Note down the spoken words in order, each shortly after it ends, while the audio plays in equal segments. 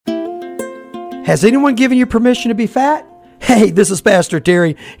Has anyone given you permission to be fat? Hey, this is Pastor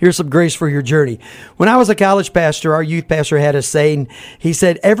Terry. Here's some grace for your journey. When I was a college pastor, our youth pastor had a saying. He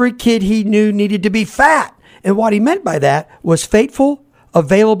said every kid he knew needed to be fat. And what he meant by that was faithful,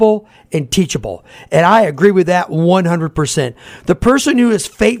 available, and teachable. And I agree with that 100%. The person who is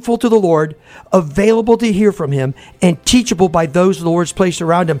faithful to the Lord, available to hear from him, and teachable by those the Lord's placed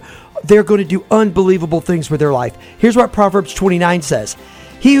around him, they're going to do unbelievable things with their life. Here's what Proverbs 29 says.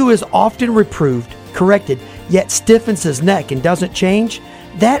 He who is often reproved, corrected, yet stiffens his neck and doesn't change,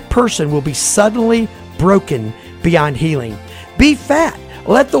 that person will be suddenly broken beyond healing. Be fat.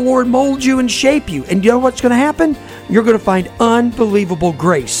 Let the Lord mold you and shape you. And you know what's going to happen? You're going to find unbelievable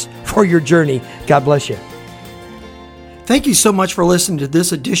grace for your journey. God bless you. Thank you so much for listening to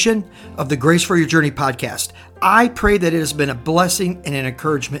this edition of the Grace for Your Journey podcast. I pray that it has been a blessing and an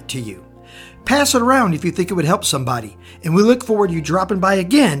encouragement to you. Pass it around if you think it would help somebody. And we look forward to you dropping by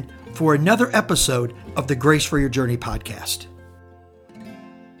again for another episode of the Grace for Your Journey podcast.